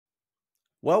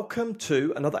Welcome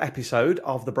to another episode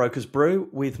of The Broker's Brew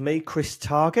with me, Chris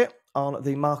Target, on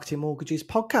the Marketing Mortgages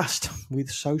podcast with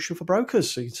Social for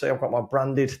Brokers. So you can see I've got my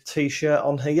branded t-shirt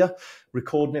on here,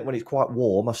 recording it when it's quite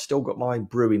warm. I've still got my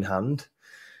brew in hand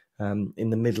in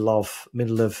the middle of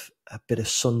a bit of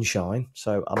sunshine.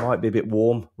 So I might be a bit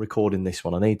warm recording this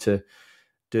one. I need to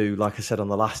do, like I said on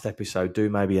the last episode, do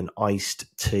maybe an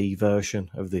iced tea version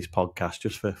of this podcast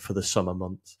just for the summer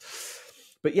months.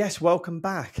 But yes, welcome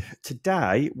back.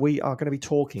 Today, we are going to be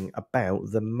talking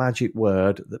about the magic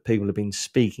word that people have been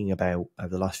speaking about over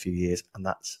the last few years, and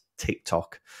that's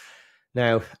TikTok.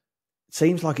 Now, it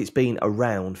seems like it's been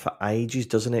around for ages,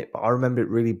 doesn't it? But I remember it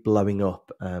really blowing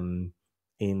up in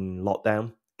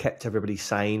lockdown. Kept everybody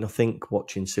sane, I think,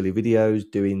 watching silly videos,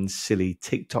 doing silly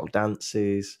TikTok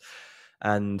dances.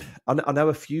 And I know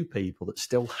a few people that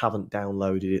still haven't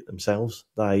downloaded it themselves.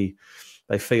 They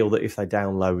feel that if they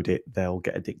download it, they'll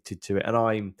get addicted to it.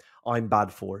 And I'm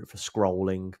bad for it, for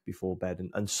scrolling before bed.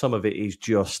 And some of it is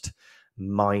just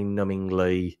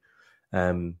mind-numbingly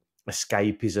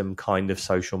escapism kind of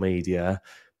social media.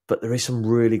 But there is some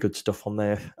really good stuff on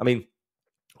there. I mean,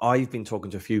 I've been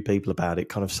talking to a few people about it,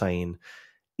 kind of saying,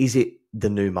 is it the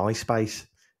new MySpace?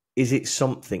 Is it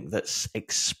something that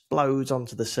explodes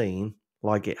onto the scene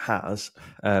like it has?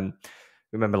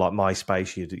 Remember, like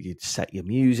MySpace, you'd set your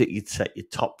music, you'd set your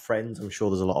top friends. I'm sure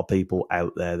there's a lot of people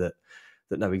out there that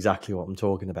know exactly what I'm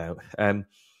talking about. And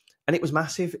it was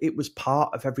massive. It was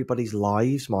part of everybody's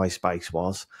lives, MySpace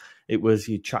was. It was,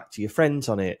 you'd chat to your friends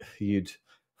on it. You'd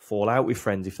fall out with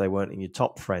friends if they weren't in your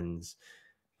top friends.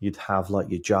 You'd have like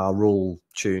your Ja Rule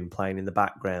tune playing in the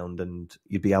background and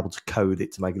you'd be able to code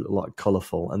it to make it look like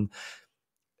colourful. And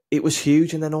it was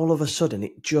huge. And then all of a sudden,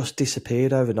 it just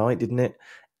disappeared overnight, didn't it?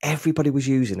 Everybody was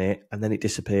using it and then it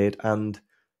disappeared. And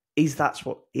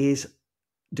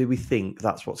do we think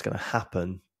that's what's going to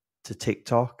happen to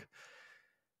TikTok?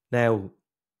 Now,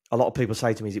 a lot of people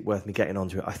say to me, is it worth me getting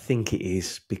onto it? I think it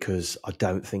is, because I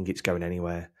don't think it's going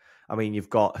anywhere. I mean, you've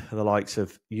got the likes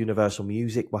of Universal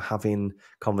Music. We're having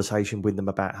conversation with them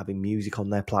about having music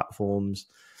on their platforms.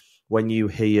 When you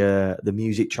hear the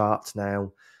music charts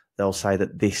now, they'll say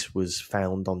that this was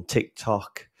found on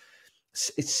TikTok.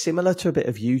 It's similar to a bit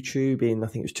of YouTube in, I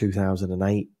think it was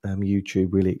 2008. YouTube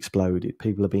really exploded.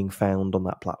 People are being found on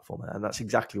that platform, and that's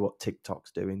exactly what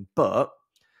TikTok's doing. But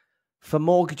for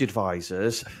mortgage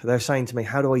advisors, they're saying to me,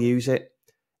 how do I use it?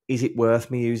 Is it worth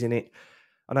me using it?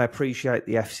 And I appreciate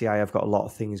the FCA have got a lot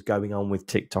of things going on with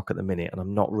TikTok at the minute, and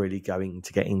I'm not really going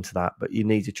to get into that, but you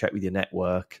need to check with your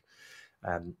network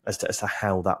as to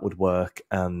how that would work.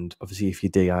 And obviously, if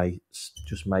you're DA,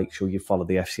 just make sure you follow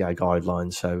the FCA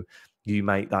guidelines so you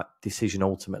make that decision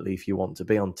ultimately if you want to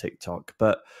be on TikTok.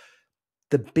 But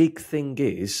the big thing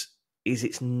is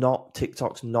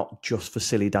TikTok's not just for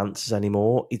silly dances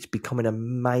anymore. It's becoming a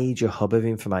major hub of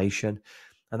information.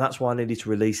 And that's why I needed to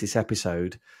release this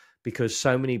episode, because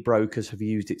so many brokers have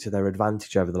used it to their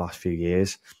advantage over the last few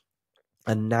years.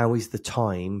 And now is the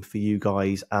time for you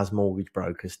guys as mortgage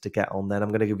brokers to get on there. I'm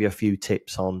going to give you a few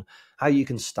tips on how you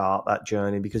can start that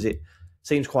journey, because it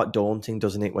seems quite daunting,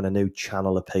 doesn't it, when a new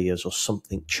channel appears or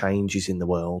something changes in the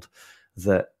world,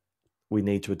 that we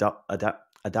need to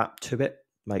adapt to it,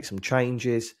 make some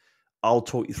changes. I'll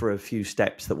talk you through a few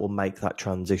steps that will make that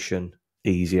transition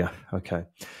easier. Okay,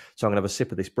 so I'm going to have a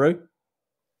sip of this brew.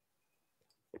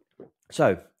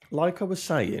 So, like I was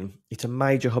saying, it's a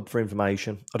major hub for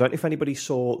information. I don't know if anybody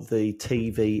saw the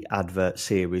TV advert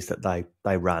series that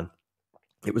they ran.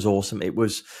 It was awesome. I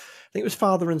think it was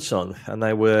father and son, and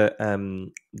they were,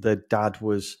 the dad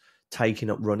was taking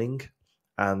up running,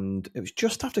 and it was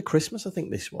just after Christmas, I think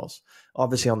this was,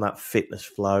 obviously on that fitness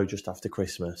flow just after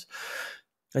Christmas.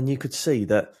 And you could see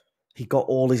that he got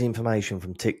all his information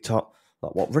from TikTok,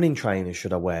 like what running trainers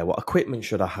should I wear, what equipment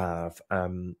should I have,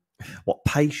 what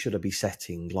pace should I be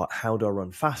setting, like how do I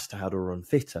run faster, how do I run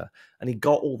fitter? And he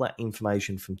got all that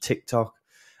information from TikTok.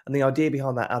 And the idea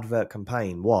behind that advert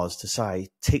campaign was to say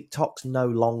TikTok's no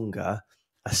longer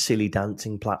a silly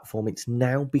dancing platform. It's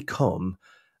now become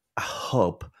a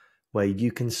hub where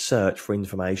you can search for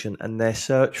information, and their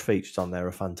search features on there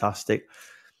are fantastic.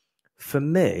 For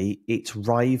me, it's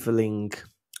rivaling...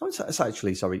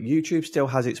 YouTube still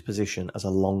has its position as a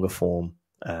longer form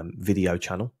video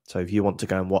channel. So if you want to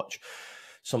go and watch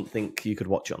something, you could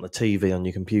watch it on the TV on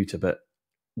your computer. But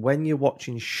when you're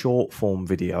watching short form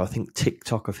video, I think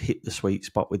TikTok have hit the sweet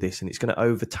spot with this, and it's going to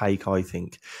overtake, I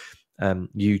think,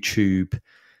 YouTube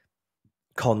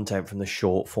content from the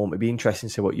short form. It'd be interesting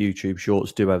to see what YouTube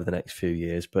Shorts do over the next few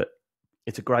years, but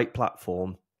it's a great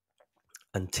platform.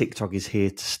 and TikTok is here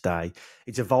to stay.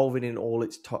 It's evolving in all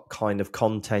its kind of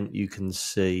content. You can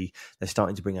see they're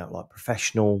starting to bring out like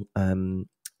professional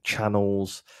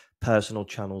channels, personal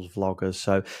channels, vloggers.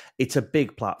 So it's a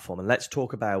big platform. And let's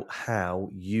talk about how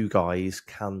you guys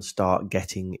can start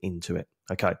getting into it.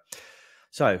 Okay.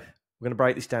 So we're going to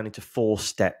break this down into 4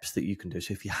 steps that you can do.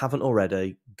 So if you haven't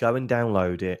already, go and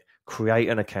download it, create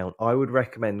an account. I would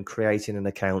recommend creating an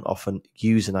account off a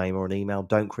username or an email.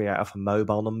 Don't create off a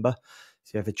mobile number.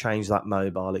 If you ever change that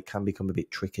mobile, it can become a bit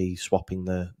tricky swapping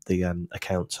the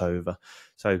accounts over.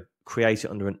 So create it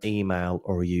under an email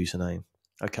or a username.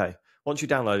 Okay. Once you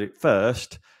download it,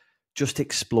 first, just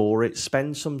explore it.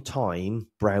 Spend some time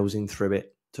browsing through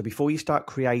it. So before you start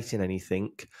creating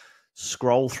anything,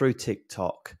 scroll through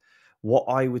TikTok. What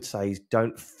I would say is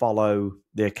don't follow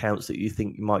the accounts that you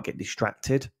think you might get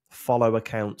distracted. Follow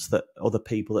accounts that other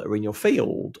people that are in your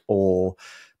field or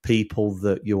people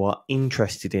that you are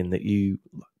interested in,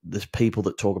 there's people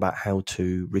that talk about how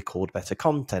to record better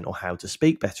content or how to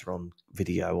speak better on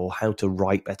video or how to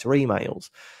write better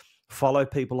emails. Follow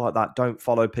people like that. Don't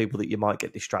follow people that you might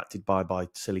get distracted by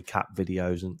silly cat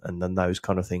videos and then those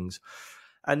kind of things.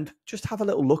 And just have a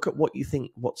little look at what you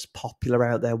think, what's popular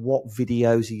out there. What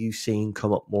videos are you seeing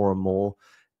come up more and more?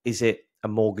 Is it a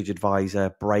mortgage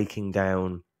advisor breaking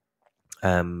down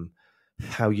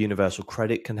how Universal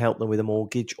Credit can help them with a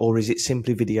mortgage? Or is it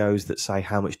simply videos that say,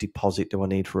 how much deposit do I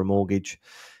need for a mortgage?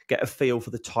 Get a feel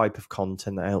for the type of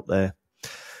content out there.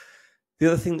 The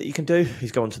other thing that you can do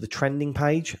is go onto the trending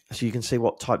page so you can see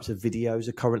what types of videos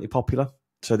are currently popular.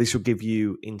 So this will give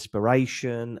you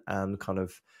inspiration and kind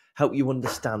of help you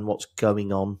understand what's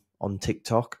going on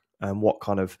TikTok and what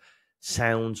kind of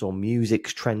sounds or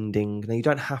music's trending. Now, you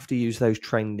don't have to use those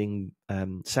trending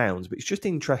sounds, but it's just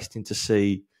interesting to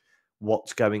see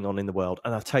what's going on in the world.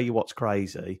 And I'll tell you what's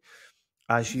crazy.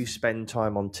 As you spend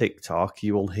time on TikTok,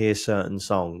 you will hear certain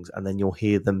songs and then you'll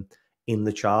hear them in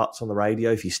the charts on the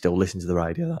radio, if you still listen to the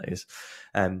radio, that is.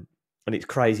 And it's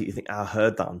crazy. You think, I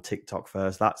heard that on TikTok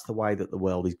first. That's the way that the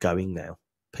world is going now.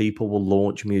 People will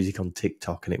launch music on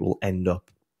TikTok and it will end up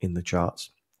in the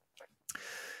charts.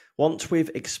 Once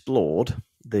we've explored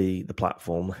the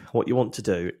platform, what you want to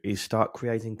do is start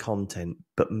creating content,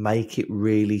 but make it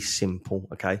really simple,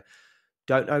 okay?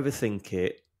 Don't overthink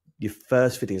it. Your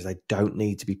first videos, they don't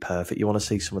need to be perfect. You want to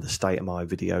see some of the state of my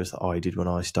videos that I did when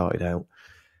I started out.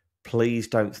 Please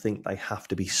don't think they have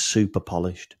to be super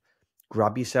polished.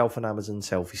 Grab yourself an Amazon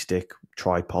selfie stick,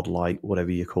 tripod light, whatever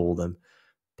you call them.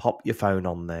 Pop your phone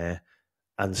on there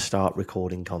and start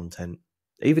recording content.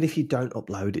 Even if you don't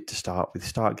upload it to start with,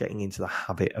 start getting into the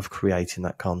habit of creating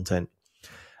that content.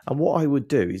 And what I would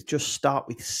do is just start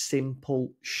with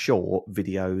simple, short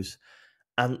videos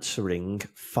answering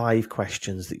 5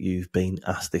 questions that you've been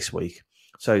asked this week.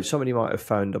 So somebody might have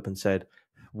phoned up and said,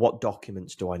 what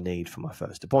documents do I need for my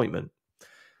first appointment?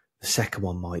 The second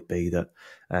one might be that,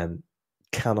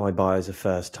 can I buy as a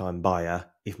first-time buyer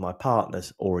if my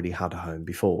partner's already had a home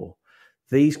before?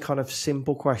 These kind of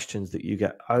simple questions that you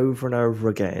get over and over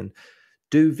again,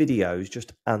 do videos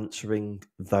just answering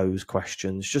those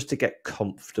questions just to get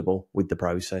comfortable with the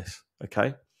process,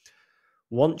 okay?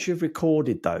 Once you've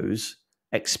recorded those,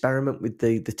 experiment with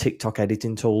the TikTok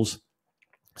editing tools.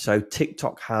 So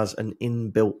TikTok has an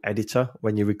inbuilt editor.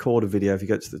 When you record a video, if you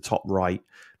go to the top right,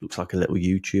 it looks like a little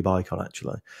YouTube icon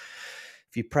actually.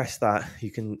 If you press that,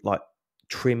 you can like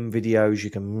trim videos, you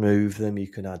can move them, you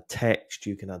can add text,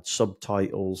 you can add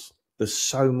subtitles. There's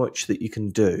so much that you can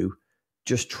do.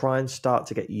 Just try and start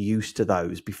to get used to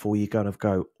those before you kind of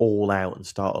go all out and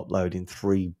start uploading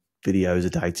 3 videos a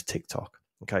day to TikTok.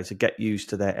 Okay, so get used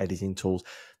to their editing tools.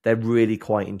 They're really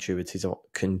quite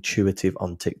intuitive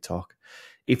on TikTok.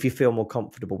 If you feel more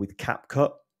comfortable with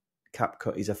CapCut,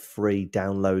 CapCut is a free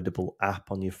downloadable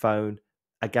app on your phone.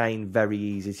 Again, very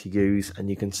easy to use, and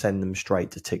you can send them straight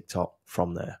to TikTok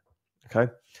from there.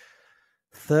 Okay.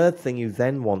 Third thing you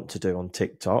then want to do on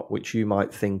TikTok, which you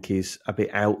might think is a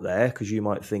bit out there, because you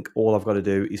might think all I've got to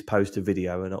do is post a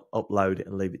video and upload it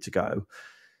and leave it to go.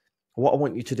 What I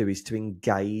want you to do is to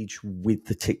engage with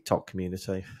the TikTok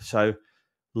community. So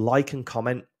like and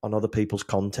comment on other people's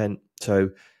content.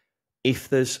 So I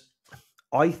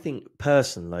think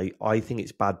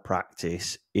it's bad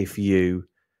practice if you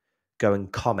go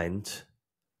and comment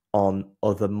on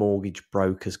other mortgage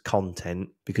brokers' content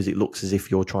because it looks as if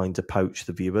you're trying to poach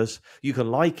the viewers. You can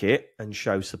like it and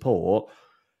show support,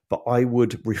 but I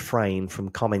would refrain from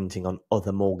commenting on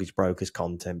other mortgage brokers'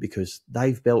 content because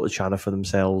they've built a channel for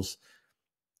themselves.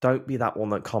 Don't be that one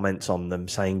that comments on them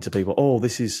saying to people, oh,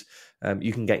 this is,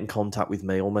 you can get in contact with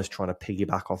me, almost trying to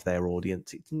piggyback off their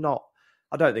audience. It's not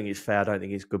I don't think it's fair. I don't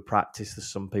think it's good practice.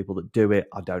 There's some people that do it.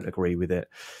 I don't agree with it.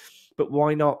 But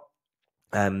why not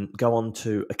go on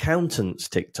to accountants'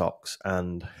 TikToks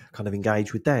and kind of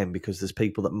engage with them, because there's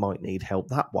people that might need help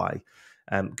that way.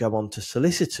 Go on to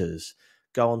solicitors.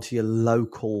 Go on to your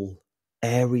local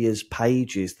areas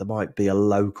pages. There might be a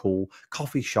local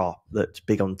coffee shop that's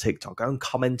big on TikTok. Go and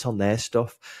comment on their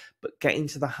stuff, but get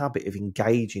into the habit of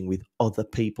engaging with other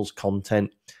people's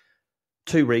content.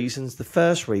 2 reasons. The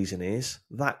first reason is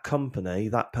that company,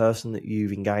 that person that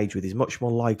you've engaged with, is much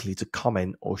more likely to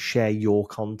comment or share your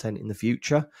content in the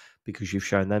future because you've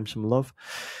shown them some love.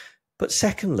 But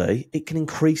secondly, it can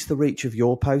increase the reach of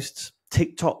your posts.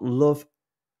 TikTok love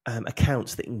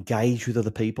accounts that engage with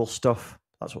other people's stuff.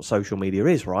 That's what social media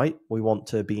is, right? We want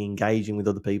to be engaging with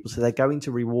other people. So they're going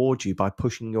to reward you by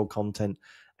pushing your content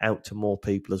out to more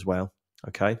people as well.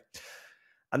 Okay.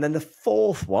 And then the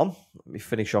 4th one, let me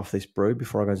finish off this brew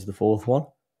before I go to the 4th one.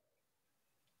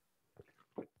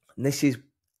 And this is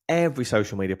every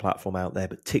social media platform out there,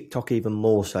 but TikTok even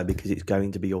more so because it's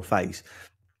going to be your face.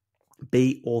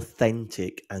 Be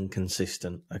authentic and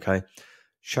consistent, okay?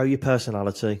 Show your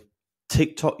personality.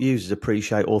 TikTok users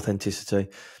appreciate authenticity.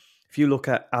 If you look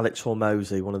at Alex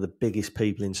Hormozi, one of the biggest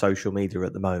people in social media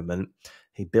at the moment,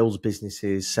 he builds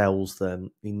businesses, sells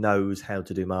them, he knows how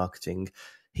to do marketing.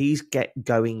 He's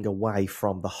going away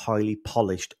from the highly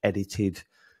polished, edited,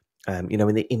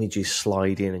 when the images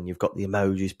slide in and you've got the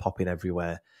emojis popping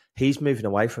everywhere. He's moving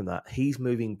away from that. He's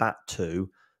moving back to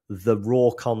the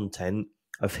raw content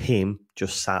of him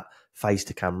just sat face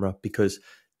to camera, because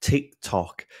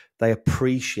TikTok, they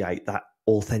appreciate that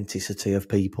authenticity of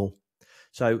people.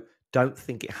 So don't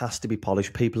think it has to be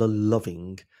polished. People are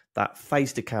loving that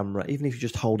face to camera, even if you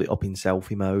just hold it up in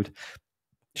selfie mode.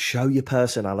 Show your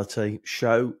personality,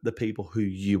 show the people who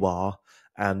you are.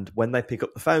 And when they pick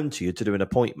up the phone to you to do an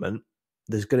appointment,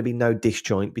 there's going to be no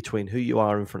disjoint between who you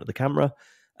are in front of the camera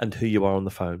and who you are on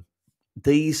the phone.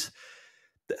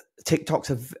 TikTok's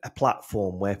a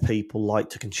platform where people like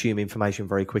to consume information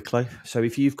very quickly. So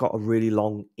if you've got a really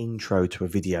long intro to a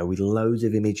video with loads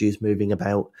of images moving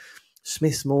about,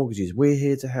 Smith's Mortgages, we're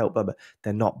here to help, but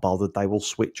they're not bothered. They will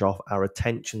switch off. Our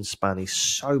attention span is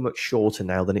so much shorter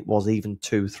now than it was even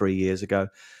 2-3 years ago.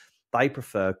 They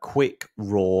prefer quick,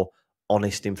 raw,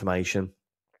 honest information.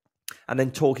 And then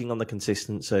talking on the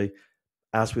consistency,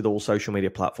 as with all social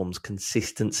media platforms,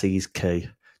 consistency is key.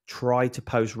 Try to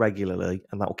post regularly,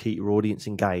 and that will keep your audience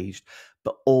engaged,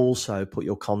 but also put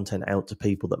your content out to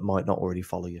people that might not already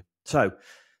follow you. So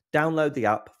download the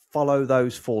app, follow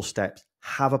those 4 steps,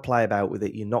 have a play about with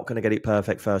it. You're not going to get it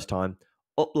perfect first time.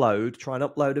 Try and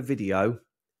upload a video,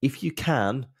 if you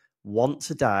can, once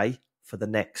a day for the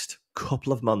next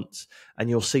couple of months, and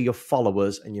you'll see your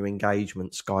followers and your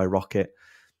engagement skyrocket.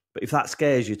 But if that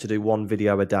scares you to do 1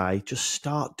 video a day, just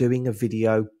start doing a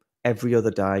video every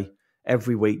other day,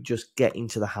 every week. Just get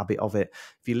into the habit of it.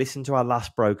 If you listen to our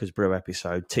last Brokers Brew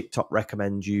episode, TikTok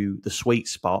recommends you, the sweet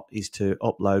spot is to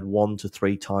upload 1 to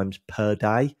 3 times per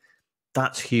day.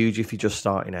 That's huge if you're just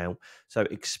starting out. So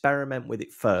experiment with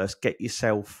it first, get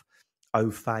yourself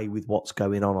au fait with what's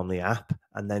going on the app,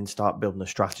 and then start building a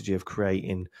strategy of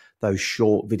creating those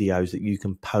short videos that you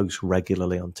can post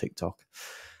regularly on TikTok.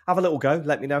 Have a little go.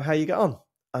 Let me know how you get on.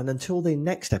 And until the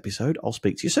next episode, I'll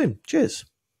speak to you soon. Cheers.